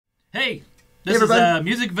Hey, this is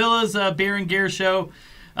Music Villa's Beer and Gear show,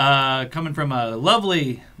 coming from a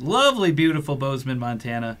lovely, lovely, beautiful Bozeman,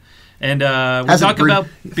 Montana. And we talk about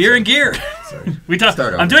beer and gear.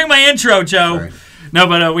 Sorry. I'm doing my intro, Joe. Sorry. No,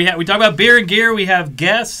 but we talk about beer and gear. We have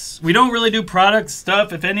guests. We don't really do product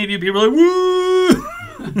stuff. If any of you people are like, woo,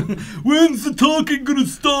 when's the talking going to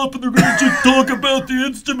stop and they're going to just talk about the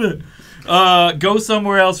instrument? Go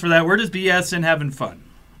somewhere else for that. We're just BSing, having fun.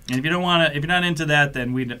 And if you don't want to, if you're not into that,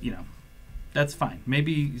 then that's fine.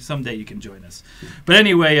 Maybe someday you can join us. But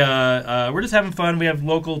anyway, we're just having fun. We have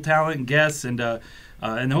local talent and guests, and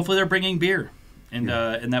hopefully they're bringing beer, and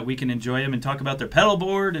that we can enjoy them and talk about their pedal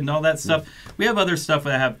board and all that stuff. We have other stuff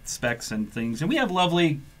that have specs and things, and we have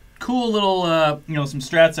lovely, cool little, some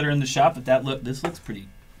Strats that are in the shop. This looks pretty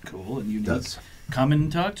cool and unique. Does. Come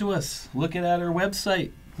and talk to us. Look at our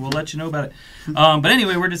website. We'll let you know about it. But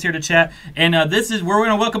anyway, we're just here to chat, and this is where we're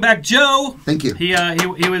going to welcome back Joe. Thank you. He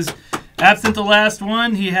was absent the last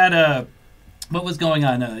one. He had what was going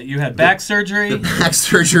on? You had back surgery. Back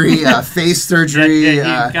surgery, face surgery.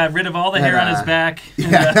 Yeah, he got rid of all the hair on his back.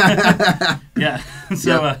 Yeah. Yeah.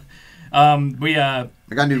 So Yep.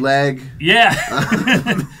 I got a new leg. Yeah.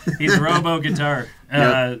 He's robo guitar.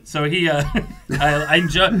 Yep. So he I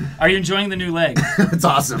enjoy. Are you enjoying the new leg? It's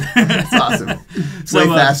awesome. It's awesome. It's way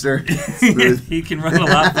So, faster. Smooth. He can run a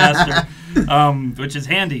lot faster, which is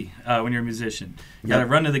handy when you're a musician. You got to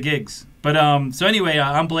run to the gigs. But so anyway,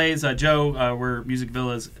 I'm Blaze. Joe, we're Music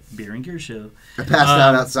Villa's Beer and Gear show. I passed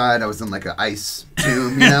out outside. I was in like an ice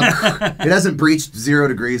tomb, It hasn't breached 0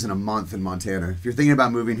 degrees in a month in Montana. If you're thinking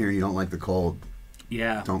about moving here and you don't like the cold,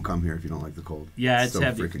 yeah, don't come here if you don't like the cold. Yeah, it's so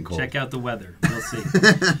heavy. Freaking cold. Check out the weather. We'll see.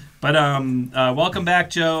 But welcome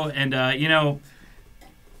back, Joe. And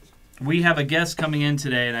we have a guest coming in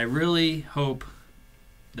today, and I really hope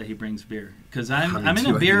that he brings beer because I'm in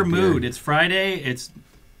a beer mood. It's Friday. It's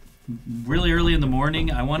really early in the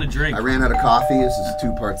morning. I want to drink. I ran out of coffee. This is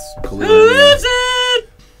 2 parts Kahlua. Who is it?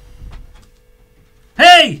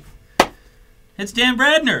 Hey! It's Dan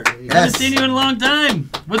Bradner. Yes. Haven't seen you in a long time.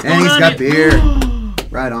 What's And going he's on? got beer.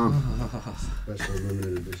 Right on. Special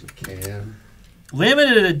limited edition can.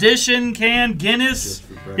 Limited edition can Guinness. Just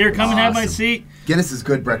for breakfast. Here, come and have my Awesome. seat. Guinness is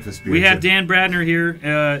good breakfast beer. We have too. Dan Bradner here,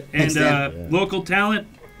 Thanks, and Dan. local talent.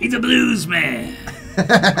 He's a blues man.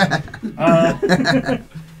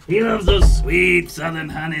 He loves those sweet southern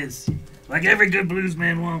honeys, like every good blues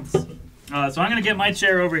man wants. So I'm gonna get my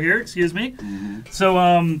chair over here. Excuse me. So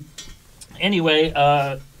anyway,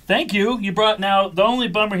 thank you. You brought now the only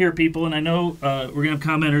bummer here, people, and I know we're gonna have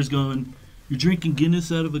commenters going, "You're drinking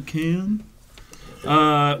Guinness out of a can."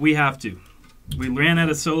 We have to. We ran out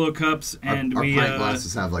of solo cups, and our we pint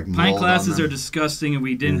glasses have like mold pint on glasses them. are disgusting, and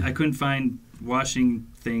we didn't. I couldn't find washing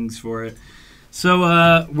things for it.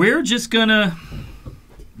 So we're just gonna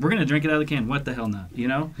drink it out of the can. What the hell not?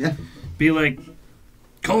 Yeah. Be like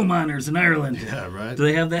coal miners in Ireland. Yeah, right. Do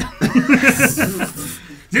they have that?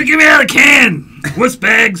 Dude, give me out a can. Wuss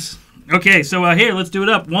bags. Okay, so here, let's do it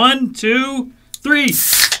up. 1, 2, 3.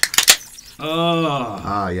 Oh.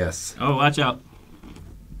 Ah, yes. Oh, watch out.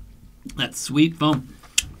 That sweet foam.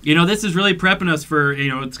 This is really prepping us for,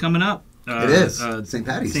 it's coming up. It is. St.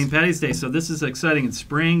 Patty's. St. Patty's Day. So this is exciting. It's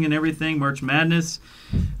spring and everything. March Madness.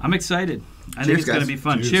 I'm excited. I think it's going to be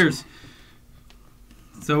fun. Cheers.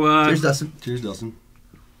 So, Cheers, Dustin. Cheers, Dustin.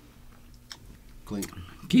 Clink.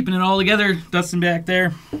 keeping it all together. Dustin back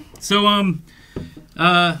there. So,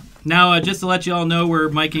 now, just to let you all know, we're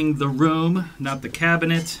miking the room, not the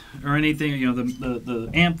cabinet or anything. The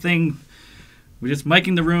amp thing. We're just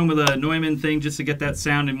miking the room with a Neumann thing just to get that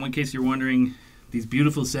sound. In case you're wondering, these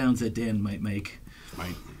beautiful sounds that Dan might make.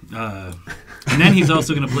 Right. And then he's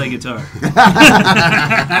also going to play guitar.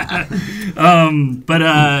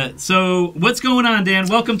 So what's going on, Dan?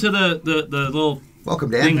 Welcome to the little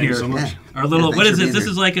Welcome, Dan. thing Thank here. you so much. Our little, Yeah, what is thanks it? for This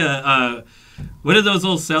being is like what are those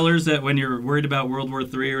little cellars that when you're worried about World War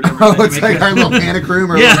III or whatever? Oh, that you it's make like it- our little panic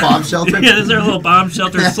room or Yeah. little bomb shelter. Yeah, this is our little bomb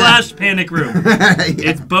shelter / panic room.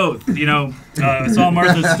 It's both, I saw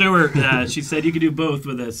Martha Stewart. She said you could do both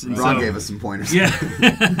with this. And Ron so, gave us some pointers. yeah.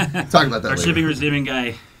 Talk about that Our later. shipping receiving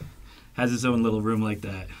guy has his own little room like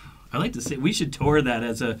that. I like to say we should tour that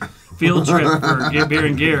as a field trip for beer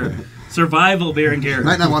and gear. Survival beer and gear. You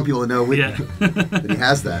might not want people to know Yeah. that he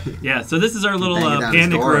has that. Yeah, so this is our little Banging down his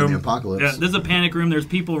panic door in room. the apocalypse. Yeah, this is a panic room. There's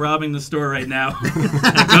people robbing the store right now at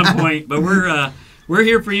gunpoint, but we're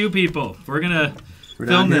here for you people. We're gonna We're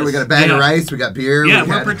film down here. this. We got a bag Yeah. of rice. We got beer. Yeah, we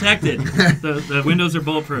we're got... protected. The windows are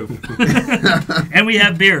bulletproof, and we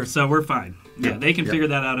have beer, so we're fine. Yeah, they can figure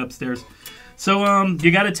that out upstairs. So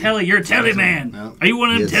you got a telly. You're a telly man. Yeah. Are you one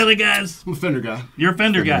of them Yes. telly guys? I'm a Fender guy. You're a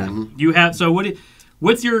Fender guy. man. You have. So what?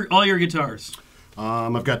 What's all your guitars?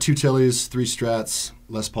 I've got 2 Tellys, 3 Strats,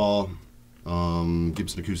 Les Paul,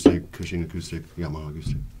 Gibson acoustic, Cushing acoustic, Yamaha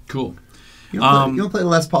acoustic. Cool. You don't play the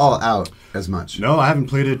Les Paul out as much. No, I haven't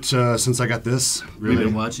played it since I got this. Really, We've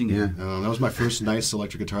been watching it. Yeah. That was my first nice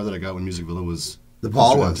electric guitar that I got when Music Villa was The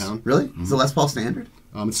Paul closer was. downtown. Really? Mm-hmm. Is the Les Paul standard?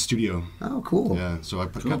 It's studio. Oh, cool. Yeah, so I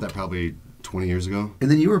got that probably 20 years ago. And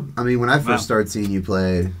then you were, I mean, when I first Wow. started seeing you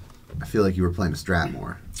play, I feel like you were playing a Strat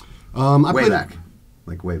more. I Way played,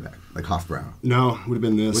 back. Like Hofbrau. No, would have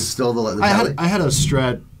been this. Was still the I Tele? had a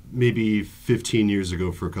Strat maybe 15 years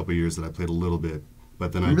ago for a couple of years that I played a little bit,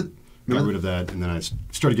 but then I got rid of that, and then I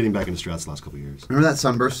started getting back into Strats the last couple of years. Remember that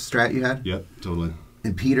Sunburst Strat you had? Yep, totally.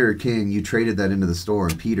 And Peter King, you traded that into the store,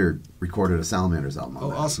 and Peter recorded a Salamanders album on Oh,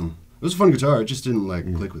 that. awesome. It was a fun guitar. It just didn't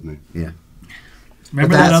click with me. Yeah.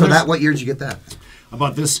 Remember But that other? what year did you get that? I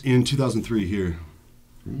bought this in 2003 here.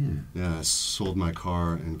 Yeah. Yeah, I sold my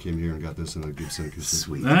car and came here and got this in a Gibson acoustic.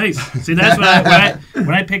 Sweet. Nice. See, that's what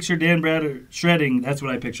when I picture Dan Bradder shredding. That's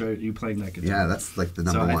what I picture you playing that guitar. Yeah, that's like the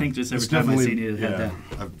number So one. I think just every It's time I definitely- seen you, it had that.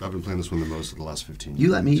 I've been playing this one the most of the last 15 years.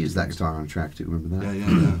 You let me use that guitar on a track too. Remember that? Yeah.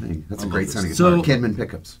 Hey, that's I a love great this. sounding So- guitar. Kidman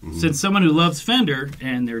pickups. Since someone who loves Fender,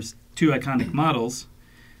 and there's 2 iconic models,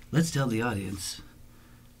 let's tell the audience.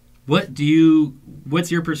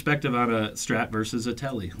 What's your perspective on a Strat versus a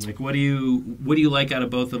Tele? Like, what do you like out of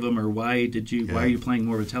both of them, or why are you playing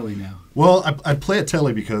more of a Tele now? Well, I play at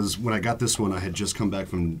Tele because when I got this one, I had just come back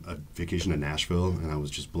from a vacation to Nashville, and I was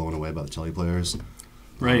just blown away by the Tele players.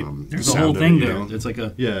 Right. The There's a sound whole of thing it, you there. know? It's like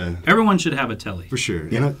Yeah, everyone should have a Tele. for sure.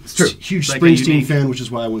 Yeah, And it's true. Huge Like a Springsteen unique- fan, which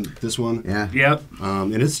is why I went this one. Yeah. Yep.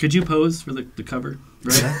 And it's Could you pose for the cover?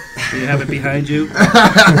 Right? Do you have it behind you?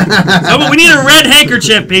 Someone, we need a red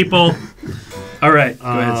handkerchief, people. All right. Go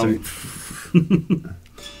ahead, sir.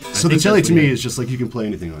 So the think Tele that's to what me it is just like you can play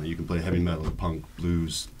anything on it. You can play heavy metal, punk,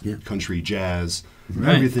 blues, Yeah. country, jazz.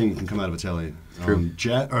 Right. Everything can come out of a Tele. True.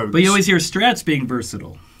 But you always hear Strats being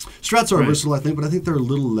versatile. Strats are Right. versatile, I think, but I think they're a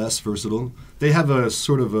little less versatile. They have a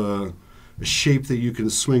sort of a shape that you can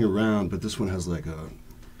swing around, but this one has like a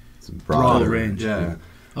Some Broad broader range. yeah.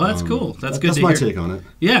 Oh, that's cool. That's good That's to my hear. take on it.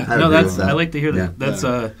 Yeah, I no, agree that's with that. I like to hear that. Yeah. That's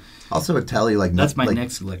Also a Tele, like that's my like,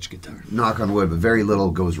 next electric guitar. knock on wood, but very little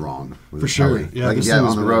goes wrong with For a sure. Tele. Yeah, like if this you have thing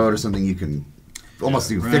on is the really- road or something, you can almost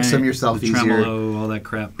you Right. fix them yourself the easier, tremolo, all that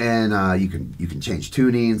crap. and you can change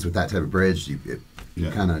tunings with that type of bridge. You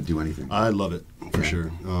Yeah. kind of do anything. I love it for Yeah.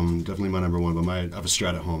 sure. Definitely my number one. But I have a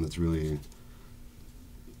Strat at home that's really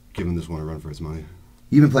giving this one a run for its money.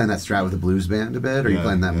 You've been playing that Strat with the blues band a bit, or you Yeah,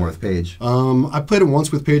 playing that yeah. more with Paige? I played it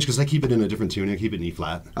once with Paige because I keep it in a different tuning. I keep it in E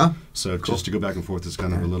flat. Oh, So cool. just to go back and forth is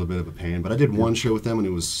kind of a little bit of a pain. But I did one show with them and it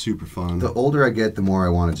was super fun. The older I get, the more I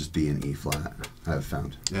want to just be in E flat. I've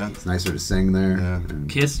found. Yeah. It's nicer to sing there. Yeah. and-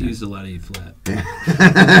 Kiss used a lot of E flat.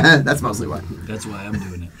 That's mostly why. That's why I'm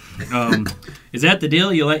doing it. Is that the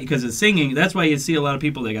deal? You like because it's singing? That's why you see a lot of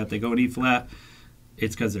people they go in E flat.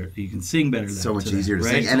 It's because you can sing better. So much to that, easier to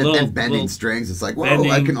right? sing, and, and bending strings. It's like whoa! I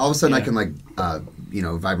bending, can all of a sudden I yeah. can like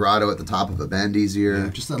vibrato at the top of a bend easier. Yeah,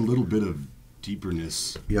 just that little bit of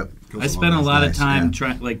deeperness. Yep. goes I a spent a long way. lot of nice, time yeah.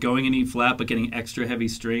 trying going in E flat, but getting extra heavy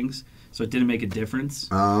strings, so it didn't make a difference.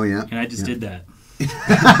 Oh yeah. And I just yeah. did that.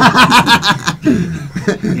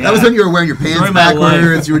 That was when you were wearing your pants Story of my life.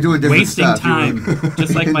 backwards. You were doing different Wasting stuff. You were- time,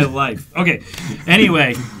 just like my life. Okay.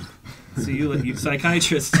 Anyway, so you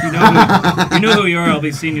psychiatrist, you know who you are. I'll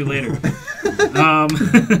be seeing you later.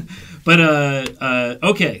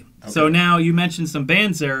 Okay. So now you mentioned some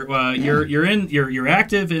bands there. You're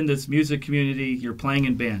active in this music community. You're playing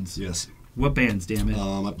in bands. Yes. What bands? Damn it.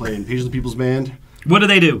 I play in Page of the People's Band. What do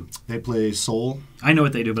they do? They play soul. I know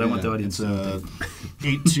what they do, but I want the Yeah, audience It's to know. what a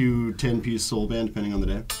 8 to 10 piece soul band, depending on the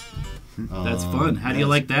day. That's fun. How do you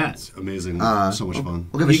like that? It's amazing. So much fun.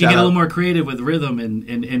 We'll give a You can shout get a out. little more creative with rhythm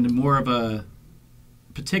and more of a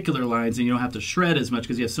particular lines, and you don't have to shred as much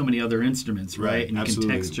because you have so many other instruments, right? And you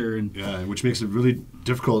absolutely. can texture and Yeah, which makes it really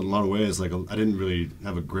difficult in a lot of ways. Like I didn't really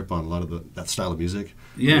have a grip on a lot of that style of music.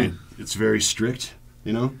 Yeah. I mean, it's very strict,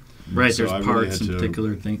 you know. right. So There's I really parts had and to-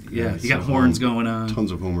 particular things. Yeah, you so, got horns going on.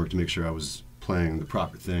 Tons of homework to make sure I was playing the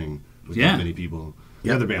proper thing with Yeah. that many people. The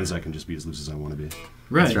Yep. other bands I can just be as loose as I want to be.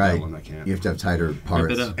 Right. That's right. That one I can't. You have to have tighter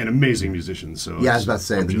parts. it up. And amazing musicians. So Yeah, I was about to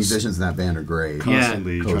say I'm the just musicians in that band are great.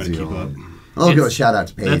 constantly Yeah. trying to Cozy keep on. up. I'll give a It's- shout out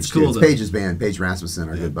to Paige. that's too. cool, It's though. Paige's band, Paige Rasmussen,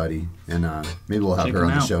 our good buddy, and maybe we'll have Check her on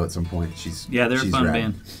them the out. show at some point. She's Yeah, they're a she's fun rad.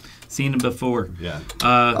 band. Seen them before. Yeah.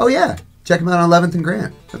 Oh yeah, check them out on 11th and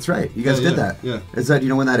Grant. That's right. You guys Yeah, did yeah, that. yeah. Is that, you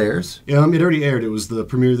know when that airs? It already aired. It was the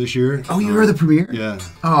premiere this year. Oh, you were the premiere. Yeah.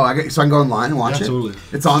 Oh, so I can go online and watch Yeah, it. totally.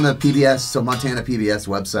 It's on the PBS, so Montana PBS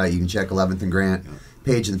website. You can check 11th and Grant.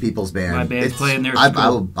 Page and the People's Band. My band's playing there.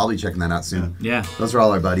 I'll be checking that out soon. Yeah. Those are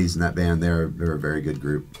all our buddies in that band. They're a very good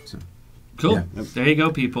group. So. Cool. Yeah. There you go,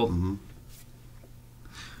 people.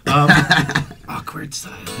 Awkward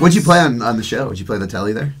silence. What'd you play on the show? Did you play the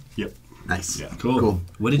telly there? Yep. Nice. Yeah. Cool.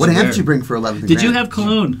 What did you amp wear? did you bring for 11th? Did you have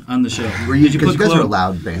cologne on the show? Because you guys are a cologne?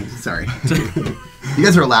 loud band. Sorry. You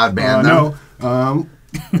guys are a loud band, though. No.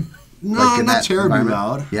 No, Like in not that terribly environment?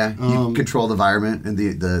 loud. Yeah, you control the environment and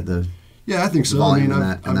the Yeah, I think so. I volume mean, in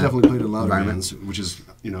I've that- in that definitely played in louder environment. bands, which is,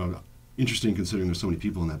 interesting considering there's so many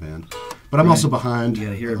people in that band. But I'm also behind. You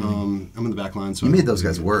gotta hear everything. I'm in the back line. So You I made don't those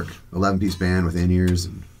really- guys work. 11-piece band with in-ears.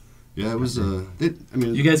 And Yeah, it was. You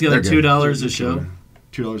You guys get like They're good. $2 a show?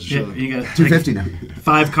 $2 a Yeah, show. you got $250 now.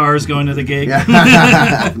 5 cars going to the gig.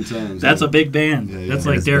 Oftentimes, That's yeah. a big band. Yeah, yeah. That's It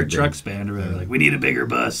like is a Derek big band. Truck's band or whatever. Like, we need a bigger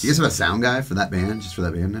bus. You guys have a sound guy for that band, just for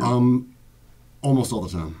that band now? Almost all the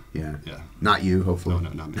time. Yeah. Yeah. Not you, hopefully. No,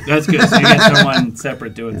 not me. That's good. So you get someone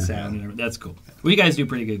separate doing sound. And everything. That's cool. Well, you guys do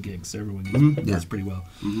pretty good gigs. So everyone does pretty well.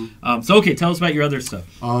 So, okay, tell us about your other stuff.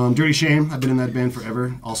 Dirty Shame. I've been in that band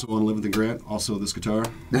forever. Also on Live with the Grant. Also this guitar.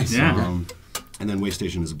 Nice. Yeah. And then Way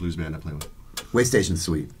Station is a blues band I play with. Waystation's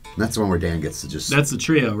sweet. That's the one where Dan gets to just That's the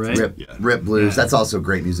trio, right? rip blues. Yeah. That's also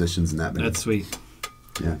great musicians in that band. That's sweet.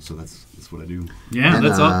 yeah. So that's what I do. Yeah, And,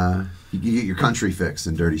 that's all. you get your country fix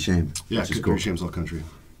in Dirty Shame. Yeah, which is Dirty cool. Shame's all country.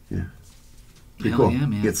 Yeah. Pretty Hell cool. yeah,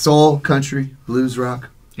 man. You get soul, country, blues rock.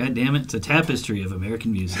 God damn it. It's a tapestry of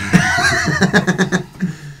American music.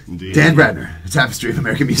 Indeed. Dan Bradner, A Tapestry of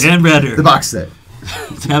American Music. Dan Bradner. The box set.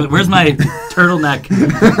 Where's my turtleneck?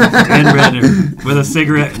 Dan Bradner with a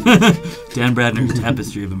cigarette. Dan Bradner,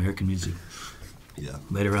 Tapestry of American Music. Yeah.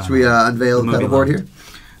 Later on. Should we unveil the Movie pedal board line. here?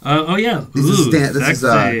 Oh, yeah. This Ooh, is Stan. This is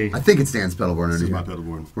sexy. I think it's Dan's pedal board This under is here. my pedal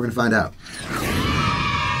board. We're gonna find out.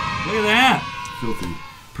 Look at that. Filthy.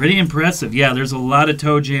 Pretty impressive. Yeah, there's a lot of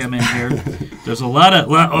toe jam in here. There's a lot of...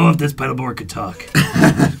 Oh, if this pedal board could talk.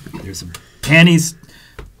 There's some panties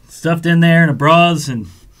stuffed in there and a bras and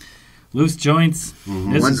loose joints.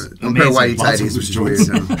 This is One pair of whitey amazing. Lots of tighties, loose which is joints.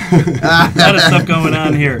 weird. A lot of stuff going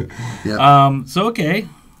on here. Yep. So, okay.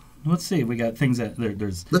 Let's see. We got things that...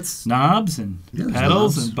 There's Let's knobs and there's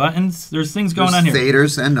pedals knobs. and buttons. There's things going there's on here.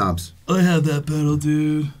 faders and knobs. I have that pedal,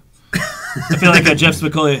 dude. I feel like Jeff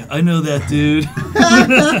Spicoli. I know that, dude.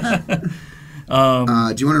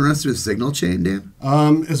 Do you want to run us through the signal chain, Dan?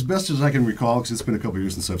 As best as I can recall, because it's been a couple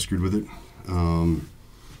years since I've screwed with it. I'll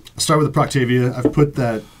start with the Proctavia. I've put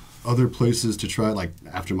that other places to try, like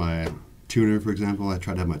after my tuner, for example. I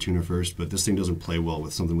tried to have my tuner first, but this thing doesn't play well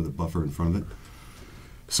with something with a buffer in front of it.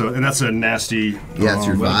 So, and that's a nasty. Yeah, it's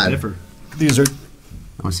your What a vibe. differ. These are.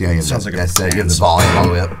 I want to see how you have Sounds that. like a That's you have the band volume all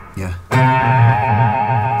the way up. Yeah.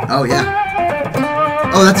 Oh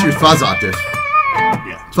yeah. Oh, that's your fuzz octave.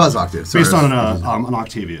 Yeah. Fuzz octave. Sorry. Based on an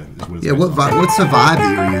Octavia. Is what it's Yeah. based on. What's the vibe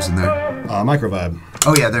that you were using there? Micro Vibe.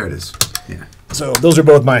 Oh yeah, there it is. Yeah. So those are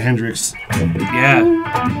both my Hendrix. Yeah.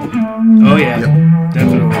 Oh, yeah. Yep.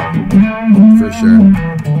 Definitely. For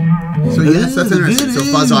sure. So yes, that's interesting. So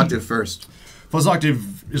fuzz octave first. Fuzz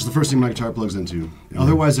Octave is the first thing my guitar plugs into.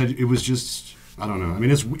 Otherwise, it was just, I don't know. I mean,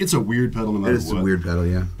 it's a weird pedal no It matter is what. a weird pedal,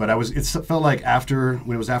 yeah. But it felt like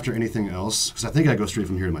when it was after anything else, because I think I go straight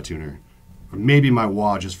from here to my tuner, or maybe my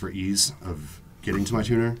wah just for ease of getting to my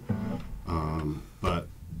tuner. But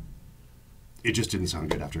it just didn't sound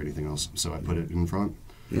good after anything else, so I put it in front.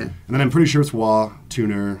 Yeah. And then I'm pretty sure it's wah,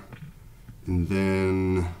 tuner, and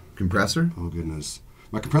then Compressor. oh goodness,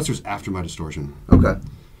 my compressor's after my distortion. Okay.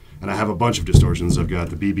 And I have a bunch of distortions. I've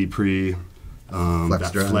got the BB Pre, Flex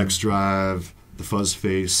that drive. Flex Drive, the Fuzz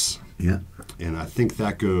Face, Yeah. and I think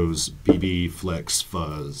that goes BB Flex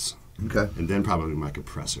Fuzz, Okay. and then probably my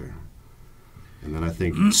compressor. And then I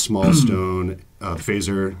think Small Stone,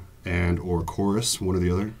 Phaser, and or Chorus, one or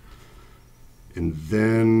the other. And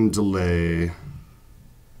then delay,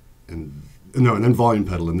 and then volume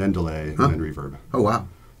pedal, and then delay, Huh. and then reverb. Oh wow.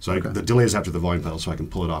 So Okay. the delay is after the volume pedal, so I can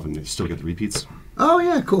pull it off and still get the repeats. Oh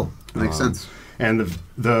yeah, cool. Makes sense. And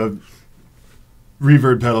the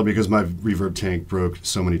reverb pedal, because my reverb tank broke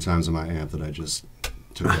so many times on my amp that I just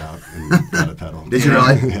took it out and got a pedal. Did you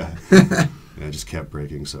really? Yeah. And it just kept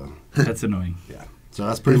breaking, so That's annoying. yeah. So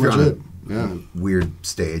that's pretty If you're much on it. Yeah. Weird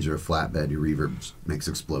stage or a flatbed, your reverb makes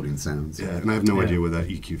exploding sounds. Yeah, and I have no Yeah. idea where that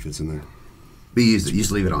EQ fits in there. But you use it. You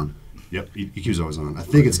just leave it on. Yep, EQ's always on. I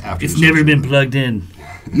think it's after. It's the never been distortion. plugged in.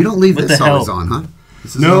 You don't leave What this the hell? always on, huh?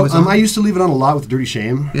 This is No, always on? I used to leave it on a lot with Dirty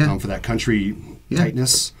Shame Yeah. for that country Yeah.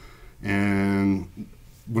 tightness. And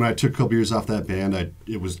when I took a couple years off that band,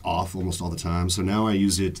 it was off almost all the time. So now I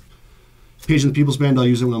use it. Page and the People's Band, I'll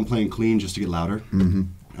use it when I'm playing clean just to get louder.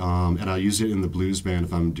 Mm-hmm. And I use it in the blues band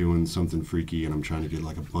if I'm doing something freaky and I'm trying to get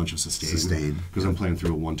like a bunch of sustain. Because I'm playing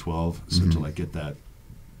through a 112, so to like get that,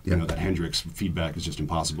 you know, that Hendrix feedback is just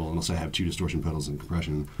impossible unless I have 2 distortion pedals and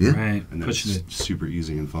compression. Yeah. Right. And Pushing that's it. super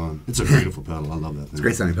easy and fun. It's a beautiful pedal. I love that thing. It's a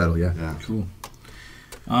great sounding pedal, yeah. Yeah. Cool.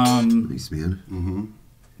 Nice, man. Mm-hmm.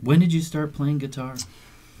 When did you start playing guitar?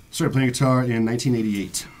 Started playing guitar in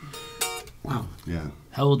 1988. Wow. Yeah.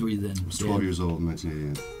 How old were you then? I was 12 years old in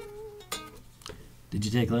 1988. Did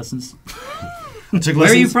you take lessons? Took Where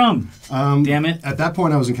are you lessons. from? Damn it. At that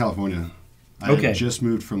point, I was in California. I Okay. had just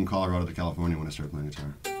moved from Colorado to California when I started playing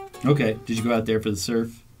guitar. Okay. Did you go out there for the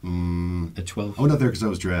surf at 12? I went out there because I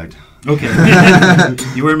was dragged. Okay.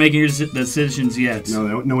 You weren't making your decisions yet.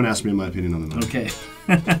 No one asked me my opinion on the matter. Okay.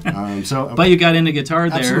 But you got into guitar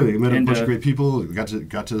there. absolutely, met a and, bunch of great people. Got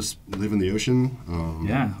to live in the ocean.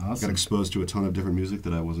 Yeah, Got awesome. exposed to a ton of different music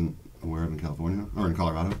that I wasn't aware of in California or in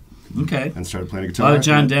Colorado, Okay. and started playing A guitar. lot of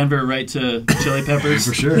John Denver right to Chili Peppers.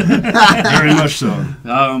 For sure, very much so.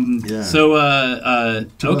 Yeah. So,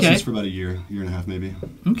 Took okay. lessons for about a year and a half maybe.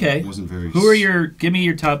 Okay. It wasn't very. Give me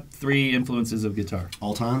your top 3 influences of guitar.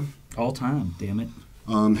 all time? All time, damn it.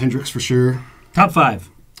 Hendrix for sure. Top 5.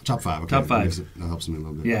 Top 5. Okay. Top 5. That helps me a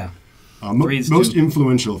little bit. Yeah. Most Three's 2.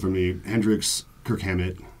 influential for me: Hendrix, Kirk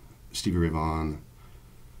Hammett, Stevie Ray Vaughan,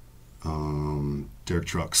 Derek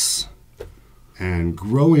Trucks, and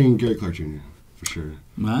growing Gary Clark Jr. for sure.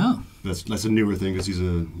 Wow. That's a newer thing because he's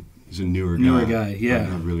a newer guy. Newer guy, yeah.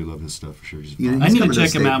 I really love his stuff for sure. Just Yeah, I he's need to coming to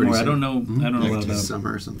check the him state out more. pretty I don't soon. know. I don't know a lot This about.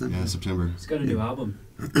 summer or something. yeah, September. He's got a new album.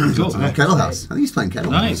 Cool. Kettle House. I think he's playing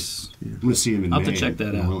Kettle House. Nice. I'm gonna see him in I'll May have to check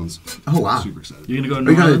that in out. New Orleans. Oh, wow. Super excited. You're gonna go to Are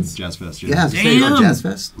New you gonna- Orleans? Jazz Fest. Yeah, so say you're Damn. on Jazz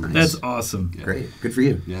Fest. Nice. That's awesome. Great. Good for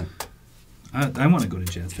you. Yeah. I want to go to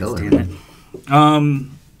Jazz Fest. Killer. Damn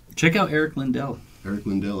it. Check out Eric Lindell. Eric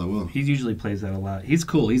Lindell, I will. He usually plays that a lot. He's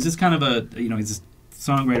cool. He's just kind of he's a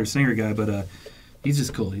songwriter, singer guy, but he's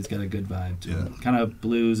just cool. He's got a good vibe to him. Kind of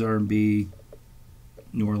blues, R&B,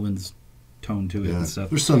 New Orleans tone to it and stuff.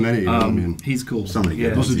 There's so many. You know, I mean, he's cool. So many good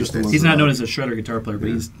Yeah. ones Those are these just the days. ones He's that not I known like. as a shredder guitar player, but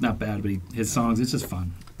he's not bad. But his songs, it's just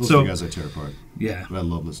fun. Those are the guys I tear apart. Yeah. But I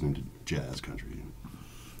love listening to jazz, country.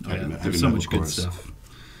 Oh, yeah. Heavy There's so metal, much of good course. stuff.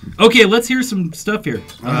 Okay, let's hear some stuff here.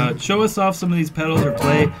 Show us off some of these pedals or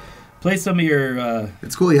play some of your.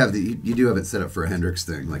 It's cool you have you do have it set up for a Hendrix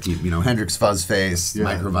thing, like you know Hendrix Fuzz Face, Yeah.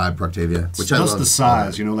 Micro Vibe, Proctavia, which I Just love. the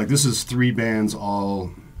size, you know, like this is 3 bands all.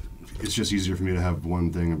 It's just easier for me to have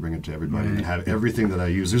one thing and bring it to everybody and have everything that I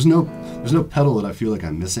use. There's no pedal that I feel like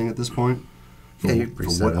I'm missing at this point. Yeah, you're pretty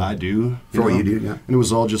for set what up. I do. For what know? you do, yeah. And it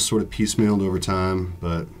was all just sort of piecemealed over time,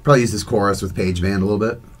 but Probably use this chorus with Page Band a little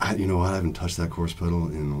bit. you know, I haven't touched that chorus pedal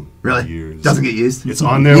in Really? years. Doesn't get used. It's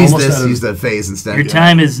on there Use almost this. out of, Use the phase instead. Your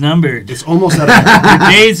time is numbered. It's almost out of. Your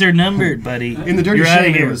days are numbered, buddy. In the Dirty You're outta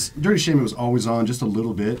Shame, here. Dirty Shame, it was always on just a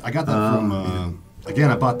little bit. I got that from. Again,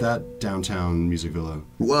 I bought that downtown Music Villa.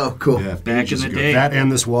 Whoa, cool. Yeah, Back ages in the ago. day. That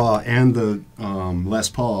and this wah and the Les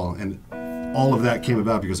Paul and all of that came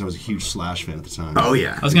about because I was a huge Slash fan at the time. Oh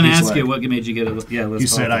yeah. I was going to He's ask like- you what made you get it. Yeah, let's He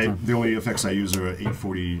call said it that. the only effects I use are an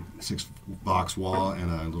 846 box wah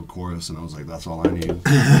and a little chorus, and I was like, that's all I need.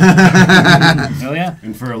 Hell yeah.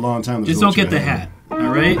 And for a long time, Just don't get the hat. All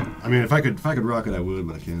right. I mean, if I could rock it, I would,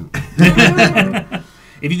 but I can't.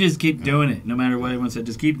 If you just keep doing it, no matter what anyone said,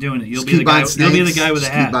 just keep doing it. You'll Just be the keep guy. buying snakes. You'll be the guy with a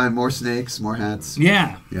Just hat. Keep buying more snakes, more hats.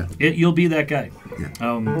 Yeah. Yeah. You'll be that guy.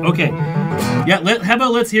 Yeah. Okay. Yeah. How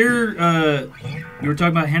about let's hear. You were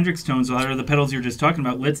talking about Hendrix tones, or the pedals you were just talking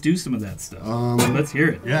about. Let's do some of that stuff. Let's hear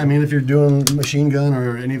it. Yeah, I mean, if you're doing Machine Gun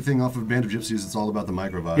or anything off of Band of Gypsies, it's all about the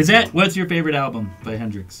micro vibe. Is that what's your favorite album by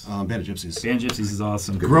Hendrix? Band of Gypsies? Band Gypsies is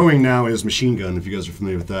awesome. Growing Now is Machine Gun. If you guys are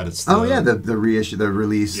familiar with that, it's Oh yeah, the reissue, the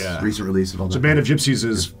release, Yeah. recent release of all that. So Band of Gypsies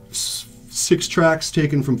is 6 tracks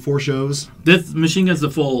taken from 4 shows. This Machine Gun's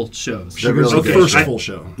the full shows. They're really the good. first I- full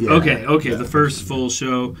show. Yeah. Okay, the first full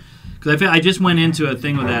show. Because I just went into a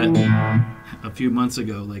thing with that a few months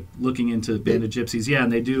ago, like looking into Band of Gypsies. Yeah,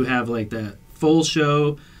 and they do have like that full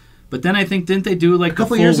show. But then I think, didn't they do like A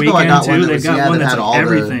couple the full years ago, I weekend got one too? that They've was, got yeah, one that that's had like all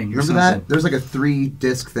everything. the. or Remember something. that? There's like a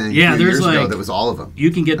 3-disc thing. Yeah, a few there's years ago like- that was all of them. You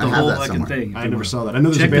can get I the have whole that fucking somewhere. thing. if I you never want. saw that. I know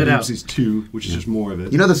there's Check a Band that of out. Gypsies 2, which is just more of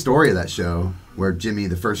it. You know the story of that show where Jimmy,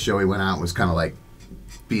 the first show he went out was kind of like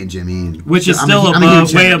being Jimmy, and Which is I'm still I'm above-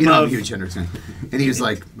 huge way Hendrix- you know, I'm a above. huge Hendrix fan. And he was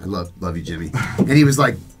like, "I love you, Jimmy," and he was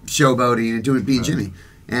like showboating and being Jimmy.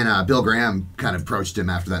 And Bill Graham kind of approached him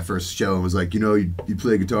after that first show and was like, "You know, you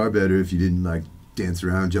play guitar better if you didn't like dance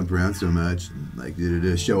around, jump around so much, like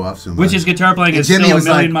show off so much. Which his guitar playing And is Jimmy still a was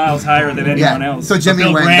million like- miles higher than anyone else. So Jimmy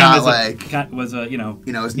Bill went Graham got is like was a it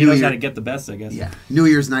was he New knows how Year. to get the best, I guess. Yeah, New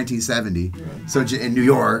Year's 1970. So in New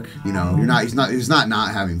York, he's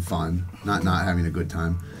not having fun, not having a good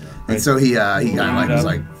time, and so he kind of like was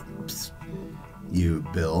like, "Psst, you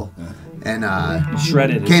Bill, and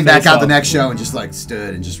Shredded. his came back face out the off. next show and just like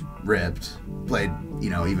stood and just ripped, played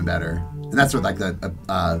even better, and that's what like the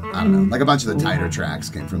I don't know, like a bunch of the tighter tracks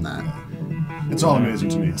came from that. It's all amazing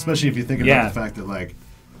to me, especially if you think about Yeah. the fact that like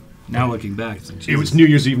Now looking back, it's like, it was New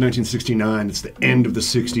Year's Eve 1969. It's the end of the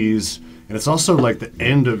 60s, and it's also like the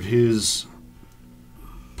end of his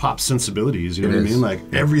pop sensibilities. You know It what I is. mean? Like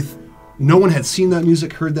no one had seen that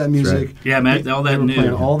music, heard that music. right. Yeah, man, all that They were new.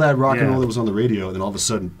 playing all that rock and Yeah. roll that was on the radio, and then all of a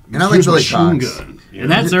sudden, And I like here's Billy Machine Cox. Gun. you And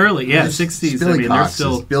know? that's early, yeah, It's 60s. Billy I mean, Cox they're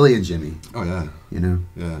is still. Billy and Jimmy, Oh yeah,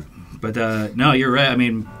 Yeah. But no, you're right. I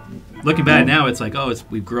mean, looking back now, it's like,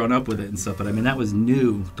 we've grown up with it and stuff. But I mean, that was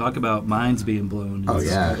new. Talk about minds being blown. Oh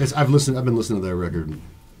yeah. I've been listening to that record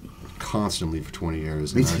constantly for 20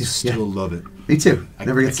 years, Me and I too, still love it. Me too. I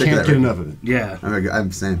Never I get sick of can't that. get record. enough of it. Yeah, I'm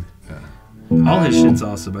the same. all his shit's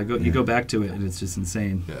awesome. You go back to it, and it's just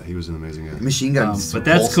insane. Yeah, he was an amazing guy. Machine Gun. But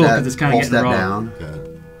that's cool, 'cause it's kinda getting raw. down. Yeah.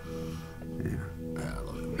 Yeah, I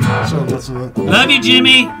love it. So Love you,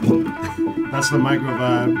 Jimmy. that's the micro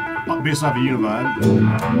vibe, based off of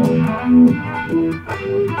Univibe.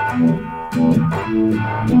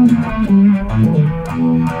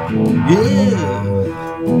 Yeah.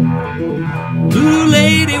 Blue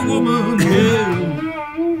lady woman.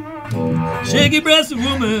 Yeah. Shaggy breasted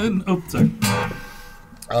woman. Oh, sorry.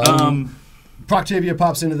 Proctavia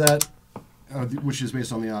pops into that, which is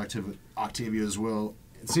based on the Octavia as well.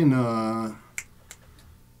 It's in Who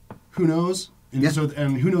Knows? And, Yeah.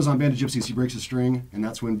 and Who Knows on Band of Gypsies, he breaks a string, and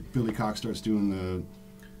that's when Billy Cox starts doing the.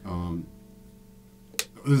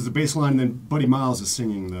 There's the bass line, and then Buddy Miles is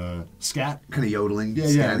singing the scat. Kind of yodeling. Yeah.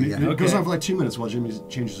 scatting, And it goes Okay. on for like 2 minutes while Jimmy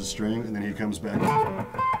changes the string, and then he comes back.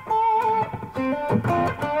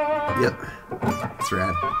 Yep. That's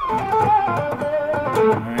rad.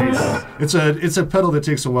 Nice. It's a pedal that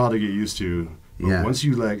takes a while to get used to. But Yeah. once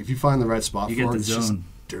you if you find the right spot You for get it, the it's just zone.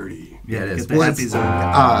 dirty. Yeah, it is. get the Well, happy it's, zone.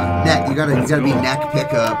 Neck. You gotta be cool. neck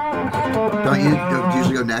pickup. Don't you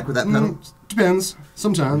usually go neck with that pedal? Depends.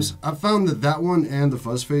 Sometimes. I've found that one and the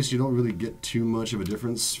fuzz face, you don't really get too much of a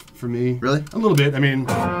difference for me. Really? A little bit. I mean,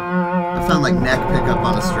 I found like neck pickup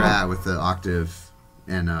on a Strat with the octave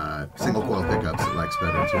and single coil pickups. It likes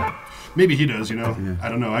better too. maybe he does, Yeah. I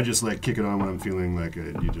don't know. I just like kick it on when I'm feeling like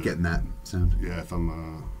I need to. Getting that sound. Yeah, if I'm,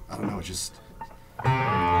 I don't know, it's just.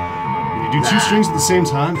 When you do two strings at the same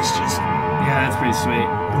time, it's just. Yeah, that's pretty sweet.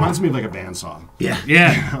 It reminds me of like a band song. Yeah.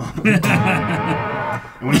 Yeah.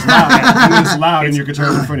 And when it's loud, and your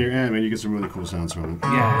guitar's in front of your amp, and you get some really cool sounds from it.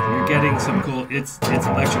 Yeah, you're getting some cool. It's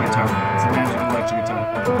electric guitar. It's a magic electric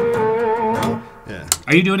guitar. Yeah.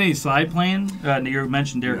 Are you doing any slide playing? You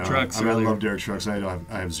mentioned Derek No, Trucks I earlier. love Derek Trucks. I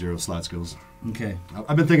have zero slide skills. Okay.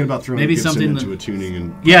 I've been thinking about throwing Maybe Gibson something into that- a tuning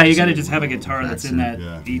and. Yeah, you got to just have a guitar that's in That's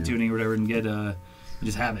that it, E tuning or whatever, and get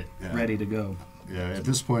just have it Yeah. ready to go. Yeah, at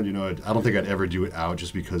this point, I don't think I'd ever do it out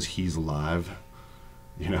just because he's live.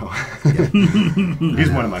 He's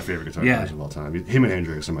one of my favorite guitar Yeah. players of all time. Him and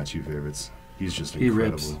Hendrix are my two favorites. He's just He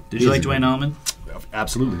incredible. rips. Did you like Dwayne Allman?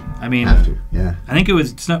 Absolutely. I mean, Have to. Yeah. I think it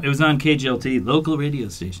was on KGLT, local radio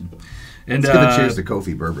station. And Let's give a cheers to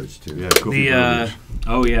Kofi Burbridge too. Yeah, Kofi the Burbridge.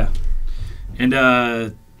 oh yeah, and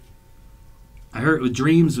I heard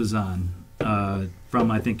Dreams was on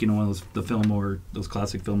from I think one of those those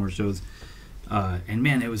classic Fillmore shows, and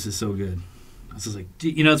man, it was just so good. I was just like,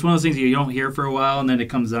 it's one of those things you don't hear for a while, and then it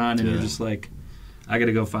comes on, and you're Yeah. just like, I got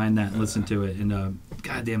to go find that and listen to it. And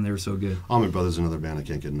goddamn, they were so good. Allman Brothers is another band I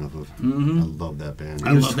can't get enough of. Mhm. I love that band.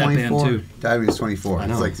 I love that band, 24. too. Died when he was 24. I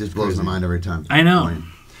know. It's like just blows Crazy. my mind every time. I know. Boy.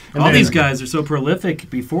 And All then- these guys are so prolific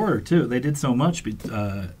before too. They did so much.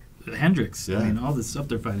 Hendrix, Yeah. I mean, all this stuff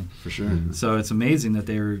they're finding. For sure. So it's amazing that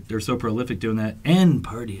they're so prolific doing that and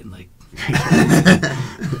partying. Like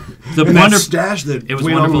the And that wonderful. stash that It was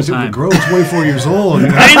Dwayne wonderful Allman was able to time. grow at 24 years old.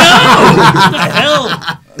 I know. What the hell?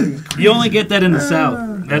 You only get that in the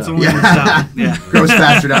South. That's only in the South. Yeah. Grows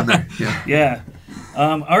faster down there. Yeah. Yeah.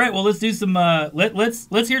 All right. Well, let's do some.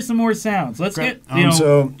 Let's hear some more sounds. Let's Okay. get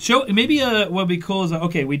So- show maybe what would be cool is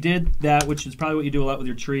okay. We did that, which is probably what you do a lot with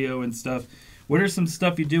your trio and stuff. What are some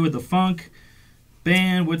stuff you do with the funk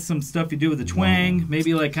band? What's some stuff you do with the twang?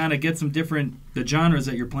 Maybe like kind of get some the genres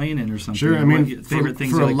that you're playing in or something. Sure, I What mean, your favorite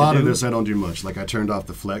things for you a like lot to of do? this, I don't do much. Like I turned off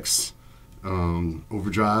the flex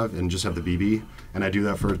overdrive and just have the BB, and I do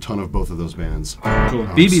that for a ton of both of those bands. Cool.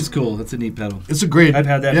 BB's cool. That's a neat pedal. It's a great. I've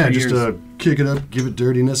had that yeah, for just years. kick it up, give it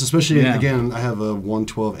dirtiness. Especially Yeah. again, I have a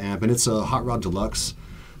 112 amp, and it's a Hot Rod Deluxe.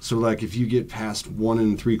 So like, if you get past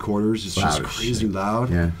 1 3/4, it's Loud just as crazy shit. loud.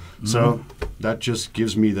 Yeah. So that just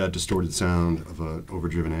gives me that distorted sound of a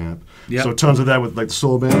overdriven amp. Yep. So tons of that with like the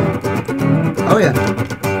soul band. Oh yeah.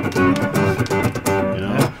 You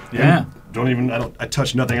know. Yeah. And I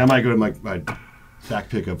touch nothing. I might go to my back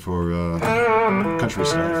pickup for country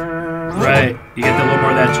stuff. Right. You get a little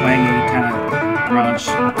more of that twangy kind of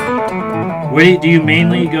grunge. Wait, do you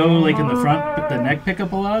mainly go like in the front, the neck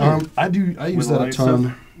pickup a lot? or- I use the that a light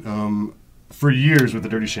ton. For years with the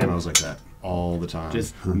Dirty Shame, I was like that all the time.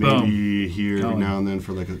 Just maybe here every Going. now and then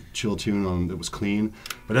for like a chill tune that was clean,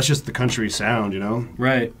 but that's just the country sound, you know.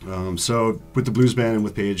 Right. So with the blues band and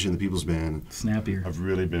with Paige and the People's Band, Snappier. I've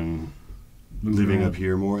really been Moving living around. up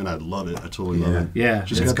here more, and I love it. I totally love Yeah. it. Yeah,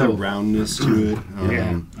 Just it's got cool. that roundness to it.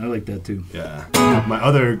 Yeah, I like that too. Yeah.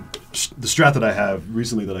 My the Strat that I have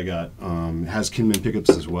recently that I got has Kinman pickups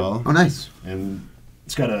as well. Oh nice. And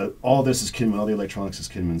it's got all this is Kinman, all the electronics is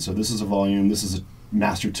Kinman. So this is a volume, this is a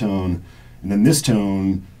master tone, and then this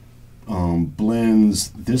tone blends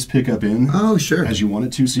this pickup in Oh sure. as you want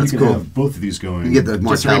it to, so That's you can cool. have both of these going. You get the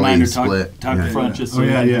Just a reminder, Martelli talk split. yeah. front, just so Oh,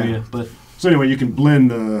 you yeah, hear yeah. you. But So anyway, you can blend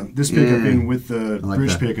this pickup Yeah. in with the I like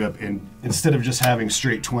bridge that. pickup, and instead of just having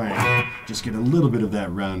straight twang, just get a little bit of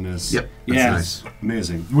that roundness. Yep. That's Yes. nice.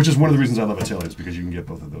 Amazing. Which is one of the reasons I love Atelier, is because you can get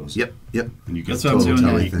both of those. Yep. Yep. And you get That's what I was total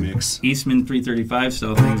doing Telly there. mix. Eastman 335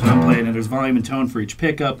 style things when I'm playing, and there's volume and tone for each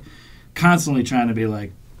pickup. Constantly trying to be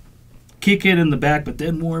like, kick it in the back, but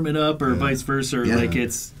then warm it up, or Yeah. vice versa. Or Yeah. like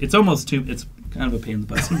it's almost too. It's kind of a pain in the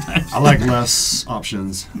butt sometimes. I like less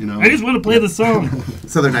options, you know. I just want to play the song.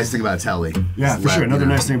 That's another nice thing about Telly. Yeah, for sure. Another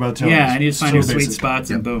nice thing about Atelier. Yeah, I need to find so your sweet basic. spots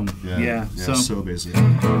and boom. Yeah. So So basic.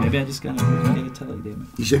 maybe I just gotta get a telly, damn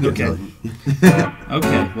You should get Okay. Telly. it.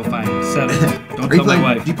 Okay, well fine. 7. Don't Are you tell my playing?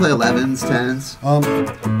 wife. Do you play 11s,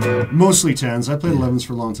 10s? Mostly 10s. I played 11s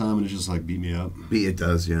for a long time, and it just like beat me up. It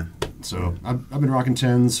does, yeah. So I've been rocking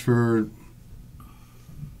 10s for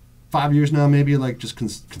 5 years now, maybe, like just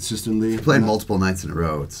consistently. Playing And multiple nights in a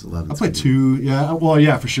row. It's 11s. I played 2, yeah. Well,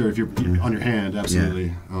 yeah, for sure. If you're on your hand,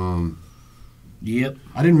 absolutely. Yep.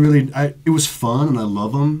 I didn't really. It was fun, and I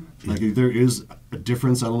love them. Like there is a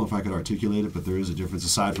difference. I don't know if I could articulate it, but there is a difference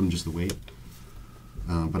aside from just the weight.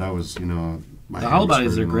 But I was, my The hand hollow was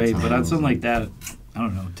bodies hurting are all the great, time. but on something like that, I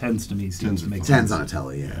don't know. 10s to me seems 10s to make are sense. 10s on a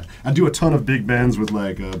Telly, yeah. I do a ton of big bends with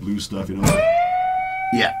like blue stuff,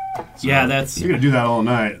 Yeah. Yeah, that's You're gonna do that all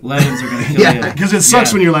night. 11s are gonna kill Yeah. you. Because it sucks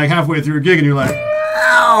Yeah. when you're like halfway through a gig and you're like,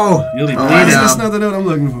 Ow! You'll be Oh, I bleeding. know. that's not the note I'm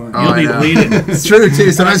looking for. Oh, You'll I be know. bleeding. It's true,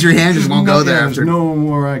 too. Sometimes your hand just won't go there Yeah, after. there's no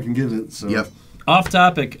more I can give it. So. Yep. Off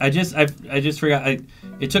topic. I just forgot.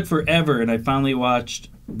 It took forever, and I finally watched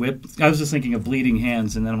I was just thinking of Bleeding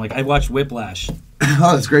Hands, and then I'm like, I watched Whiplash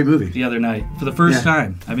Oh, it's a great movie. the other night for the first Yeah.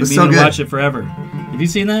 time. I've been It's meaning so to good. watch it forever. Have you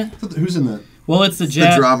seen that? Who's in that? Well, it's the The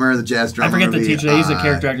jazz. drummer, the jazz drummer. I forget the movie, teacher. He's a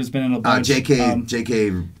character actor who's been in a bunch.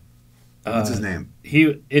 J.K. What's his name?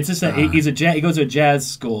 It's just that he's a jazz. He goes to a jazz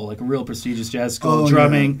school, like a real prestigious jazz school, Oh,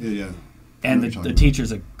 drumming, Yeah. and I know what the you're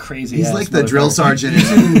teacher's a crazy. He's ass like the drill motherfucker. sergeant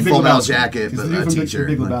He's in in Big Full Metal Lebowski. Jacket, He's but the dude a from teacher.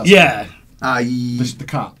 Big Lebowski. Yeah. The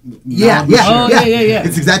cop. Yeah. Oh, yeah.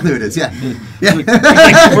 It's exactly what it is. Yeah. Yeah. Like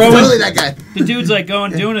It's throwing- totally that guy. The dude's like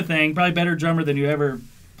doing a thing, probably better drummer than you ever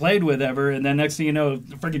played with ever, and then next thing you know,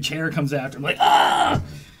 the freaking chair comes after him, like, ah!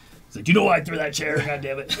 He's like, you know why I threw that chair,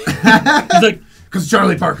 goddammit. He's like, Because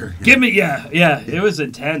Charlie Parker. give me, yeah, it was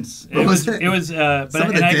intense. What was it? It was, but Some of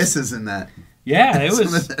the and I- disses in that. yeah, it Some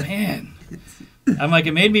was, of the- man. I'm like,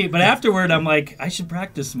 it made me, but afterward, I'm like, I should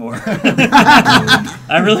practice more.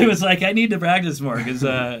 I really was like, I need to practice more, because,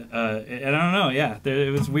 and I don't know, yeah,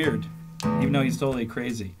 it was weird, even though he's totally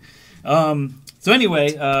crazy. So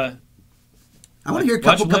anyway, I want to hear a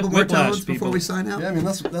Watch couple more Whiplash, tones before people. we sign out. Yeah, I mean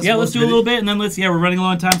that's yeah, let's do a little bit, and then we're running low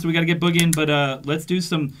on time, so we got to get boogieing, but let's do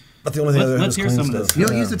some. But the only thing Let's hear some of this. You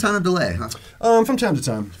don't use a ton of delay, huh? From time to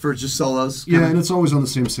time. For just solos? Yeah, and it's always on the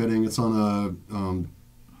same setting. It's on a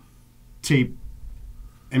tape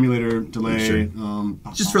emulator delay. Sure.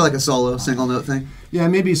 Just for like a solo, single note thing? Yeah,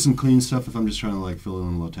 maybe some clean stuff if I'm just trying to like fill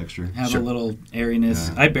in a low texture. Have Sure. a little airiness.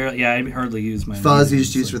 Yeah. I hardly use my Fuzz you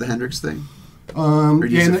just use for the Hendrix thing? Yeah,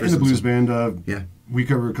 use in it for the some blues stuff? band, Yeah. we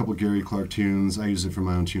cover a couple Gary Clark tunes. I use it for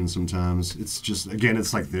my own tunes sometimes. It's just again,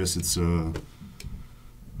 it's like this. It's when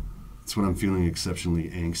I'm feeling exceptionally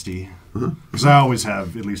angsty, because I always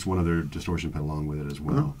have at least one other distortion pedal along with it as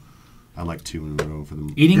well. I like 2 in a row for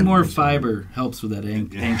them. Eating Yeah, more that's fine. fiber helps with that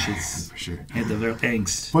anxious. For sure. And the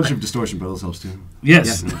angst. Bunch of distortion pedals helps too.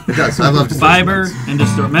 Yes. It does. I love Fiber and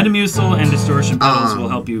Metamucil and distortion pedals will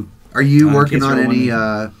help you. Are you in working case on you're any,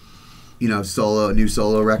 wondering. new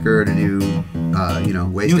solo record, a new,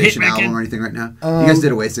 Way New hit Station album record? or anything right now? You guys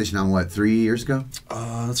did a Way Station album, what, 3 years ago?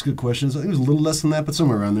 That's a good question. I think it was a little less than that, but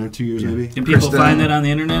somewhere around there, 2 years maybe. Can people Krista- find that on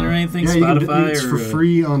the internet or anything? Yeah, you can Spotify it's or for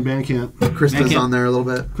free on Bandcamp. Krista's Bandcamp? on there a little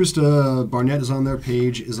bit. Krista Barnett is on there.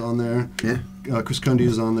 Paige is on there. Yeah. Chris Cundy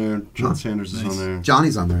is on there. John Sanders is on there.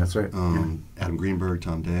 Johnny's on there, that's right. Adam Greenberg,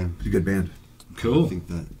 Tom Day. It's a good band. Cool. I think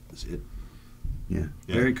that is it. Yeah.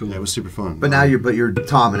 Very cool. Yeah, it was super fun. But now you're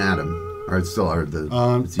Tom and Adam. Or it's still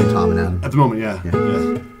it's you, Tom and Adam. At the moment, yeah.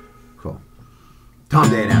 Cool. Tom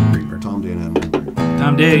Day and Adam Greenberg. Tom Day and Adam Greenberg.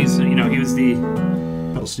 Tom Day, he was the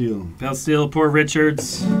Pedal Steel. Bell Steel, Poor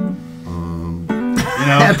Richards.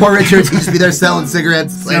 Yeah, poor Richards, he used to be there selling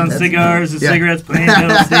cigarettes. Selling playing cigars and Yeah. cigarettes, playing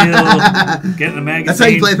pedal steel, getting the magazine. That's how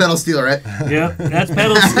you play pedal steel, right? Yep, that's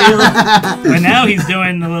pedal steel. And now he's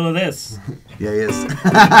doing a little of this. Yeah, he is. Plays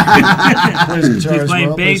guitar He's as playing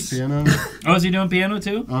well, bass. plays piano. Oh, is he doing piano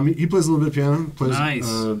too? He plays a little bit of piano. Plays Nice.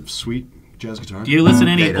 sweet jazz guitar. Do you listen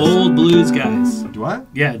to any Yeah, he does. old blues guys? Do I?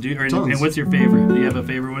 Yeah, Tons. and what's your favorite? Do you have a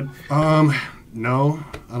favorite one? No,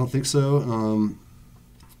 I don't think so.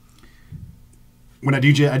 When I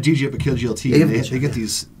DJ at Kill GLT. Yeah, They get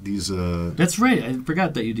these That's right. I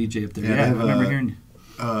forgot that you DJ up there. Yeah, Yeah, I I have, remember hearing you.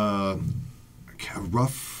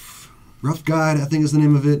 Rough Guide, I think is the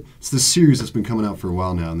name of it. It's this series that's been coming out for a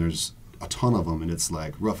while now, and there's a ton of them, and it's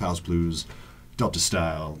like Rough House Blues, Delta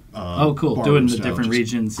style. Oh, cool. barroom Doing the style, different just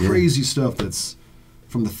regions. Crazy stuff that's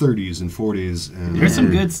from the 30s and 40s. And There's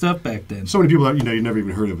some good stuff back then. so many people that you never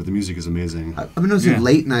even heard of, but the music is amazing. I've been noticing Yeah.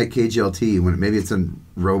 late night KGLT when maybe it's a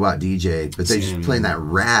robot DJ, but they just Same, playing yeah. that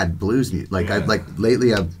rad blues music. Like Yeah.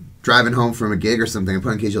 lately I'm driving home from a gig or something and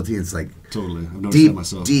putting KGLT, and it's like Totally, I've noticed that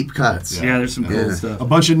myself. deep cuts. Yeah, there's some cool Yeah. stuff. A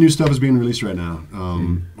bunch of new stuff is being released right now,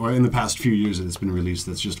 or in the past few years it's been released.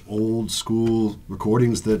 That's just old school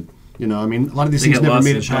recordings that a lot of these They things get never lost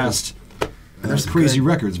made in it the shuffle. past. There's some Crazy good-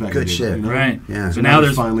 records back good in the day, shit. Right. Yeah. So now now they're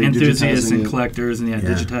there's finally enthusiasts digitizing and it. collectors and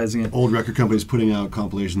digitizing it. Old record companies putting out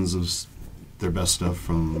compilations of their best stuff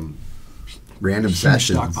from Random huge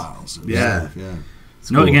sessions. stockpiles. and Yeah. stuff, yeah.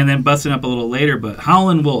 It's No, cool. again, then busting up a little later, but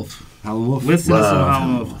Howlin' Wolf. Howlin' Wolf. Listen to some Love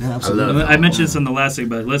Howlin' Wolf. Yeah, absolutely. I love I mentioned this on the last thing,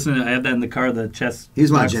 but listen, I had that in the car, the chest.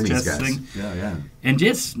 He's one of box Jimmy's chest guys. Yeah. And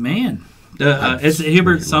just, man. It's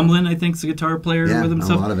Hubert Sumlin, I think, is a guitar player Yeah, with a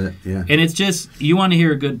himself. lot of it. Yeah. And it's just, you want to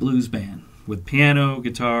hear a good blues band with piano,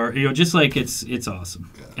 guitar, just like it's awesome.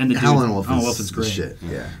 And the dude, Howlin' Wolf is the great. shit.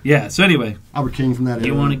 Yeah. Yeah, so anyway, Albert King from that era.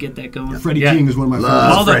 you want to get that going? Freddie Yeah. King is one of my Love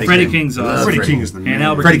favorites. All the Freddie Freddie King. King's Love awesome. Freddie Freddie King is the man. And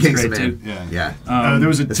Albert Freddie King's King's great the man. too. Yeah. There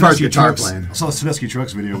was a As far as Tedeschi guitar Trucks. playing. I saw a Tedeschi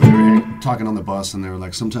Trucks video where they were talking on the bus, and they were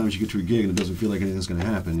like, sometimes you get to a gig and it doesn't feel like anything's going to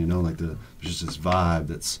happen, like there's just this vibe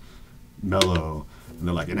that's mellow. And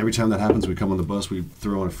they're like, and every time that happens, we come on the bus, we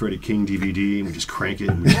throw on a Freddie King DVD, and we just crank it.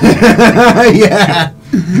 And we Yeah.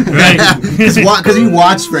 Right. Because you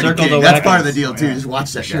watch Freddie Circle King. the That's part of the wagons. deal, too. Just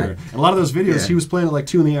watch that sure. guy. And a lot of those videos, Yeah. he was playing at like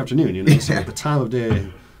 2 in the afternoon, So like the time of day,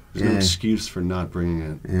 there's no Yeah. excuse for not bringing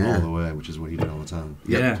it Yeah. all the way, which is what he did all the time.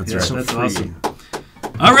 Yeah, that's yeah, right. So that's free. awesome.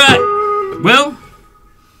 All right. Well,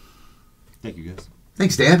 Thank you, guys.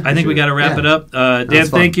 Thanks, Dan. I think we got to wrap it up. Dan, was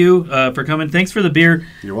fun. thank you for coming. Thanks for the beer.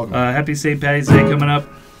 You're welcome. Happy St. Patty's Day coming up.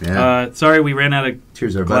 Yeah. Sorry we ran out of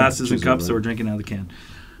Cheers, everybody. glasses Cheers, and cups, everybody. so we're drinking out of the can.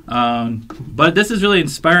 But this is really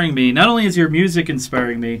inspiring me. Not only is your music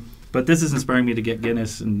inspiring me, but this is inspiring me to get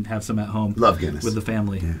Guinness and have some at home. Love Guinness. With the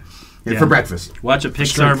family. Yeah. And Yeah. for breakfast. Watch a Pixar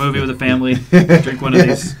strength. movie with the family. Drink one of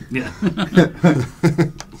these. Yeah.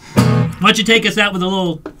 Why don't you take us out with a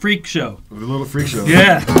little freak show? With a little freak show.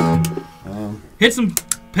 Yeah. Hit some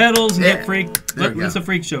pedals and Yeah. get freak. There we It's go. a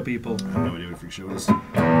freak show, people. I have no idea what a freak show is.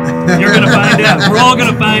 You're going to find out. We're all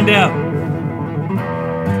going to find out.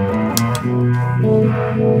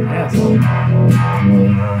 Yes.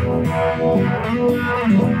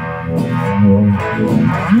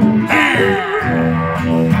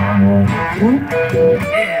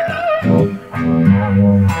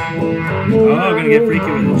 Oh, I'm going to get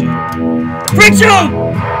freaky with it, Joe. Freak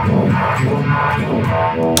show!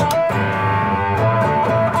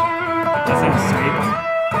 That's not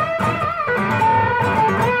escape.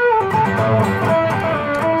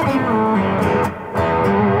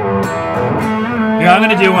 Yeah, I'm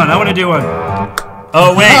gonna do one. I want to do one.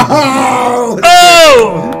 Oh wait! Oh!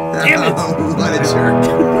 Oh! Damn it! What a jerk.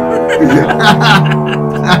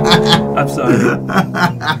 I'm sorry.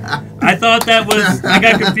 I thought that was. I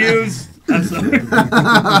got confused. I'm sorry.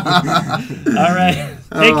 All right.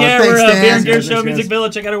 Take care. Thanks, We're Dan. Beer and Gear Thanks, Show, guys. Music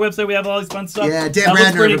Village. Check out our website. We have all this fun stuff. Yeah, Dan that looks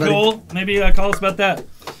Bradner, pretty everybody. cool. Maybe call us about that.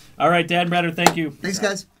 All right, Dan Bradner, thank you. Thanks,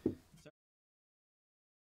 guys.